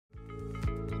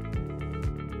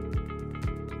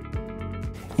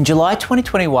In July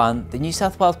 2021, the New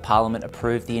South Wales Parliament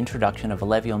approved the introduction of a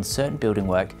levy on certain building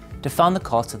work to fund the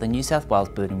cost of the New South Wales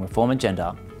building reform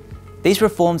agenda. These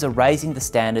reforms are raising the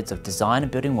standards of design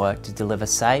and building work to deliver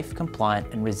safe,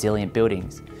 compliant and resilient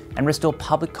buildings and restore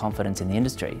public confidence in the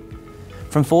industry.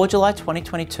 From 4 July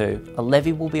 2022, a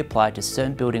levy will be applied to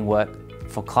certain building work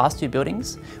for Class 2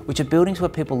 buildings, which are buildings where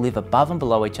people live above and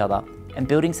below each other, and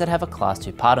buildings that have a Class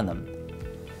 2 part in them.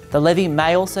 The levy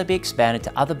may also be expanded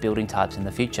to other building types in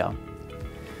the future.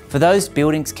 For those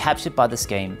buildings captured by the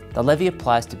scheme, the levy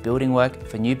applies to building work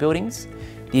for new buildings,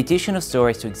 the addition of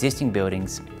stories to existing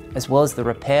buildings, as well as the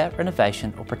repair,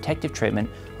 renovation or protective treatment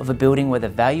of a building where the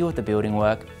value of the building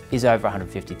work is over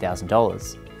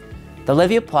 $150,000. The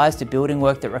levy applies to building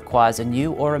work that requires a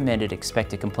new or amended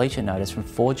expected completion notice from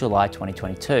 4 July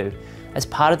 2022 as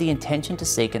part of the intention to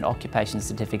seek an occupation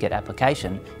certificate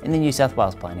application in the New South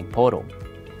Wales Planning Portal.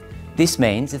 This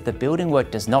means if the building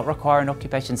work does not require an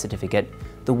occupation certificate,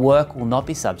 the work will not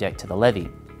be subject to the levy.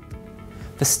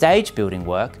 For stage building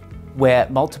work, where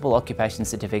multiple occupation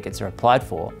certificates are applied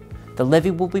for, the levy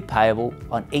will be payable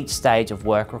on each stage of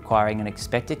work requiring an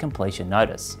expected completion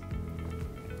notice.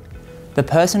 The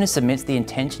person who submits the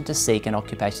intention to seek an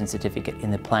occupation certificate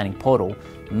in the planning portal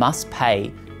must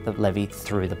pay the levy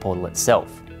through the portal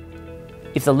itself.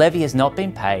 If the levy has not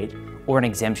been paid or an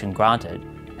exemption granted,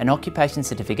 an occupation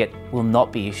certificate will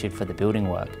not be issued for the building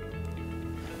work.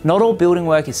 Not all building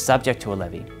work is subject to a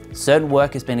levy. Certain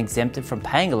work has been exempted from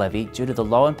paying a levy due to the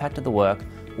low impact of the work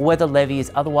or where the levy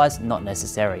is otherwise not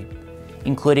necessary,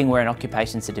 including where an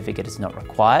occupation certificate is not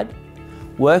required,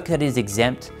 work that is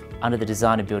exempt under the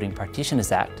Design and Building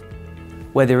Practitioners Act,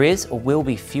 where there is or will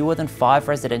be fewer than 5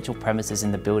 residential premises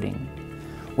in the building,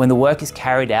 when the work is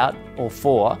carried out or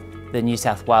for the New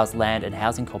South Wales Land and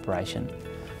Housing Corporation,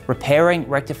 repairing,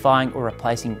 rectifying or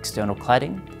replacing external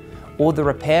cladding, or the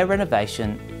repair,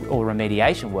 renovation or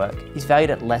remediation work is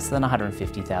valued at less than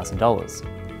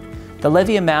 $150,000. The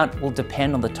levy amount will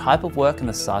depend on the type of work and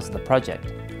the size of the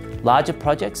project. Larger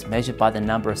projects, measured by the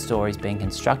number of stories being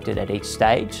constructed at each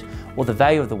stage, or the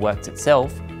value of the works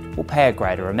itself, will pay a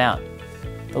greater amount.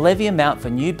 The levy amount for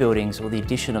new buildings or the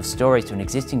addition of stories to an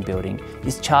existing building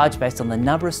is charged based on the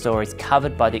number of stories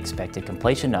covered by the expected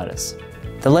completion notice.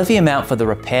 The levy amount for the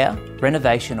repair,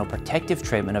 renovation or protective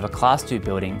treatment of a Class 2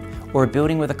 building or a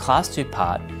building with a Class 2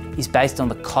 part is based on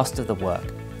the cost of the work.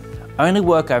 Only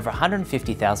work over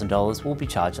 $150,000 will be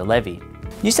charged a levy.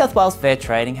 New South Wales Fair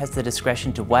Trading has the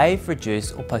discretion to waive,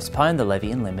 reduce or postpone the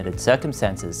levy in limited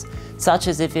circumstances, such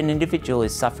as if an individual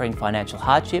is suffering financial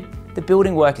hardship, the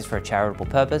building work is for a charitable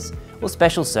purpose, or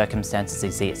special circumstances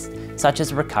exist, such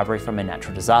as a recovery from a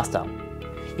natural disaster.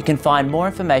 You can find more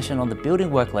information on the building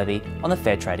work levy on the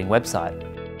Fair Trading website.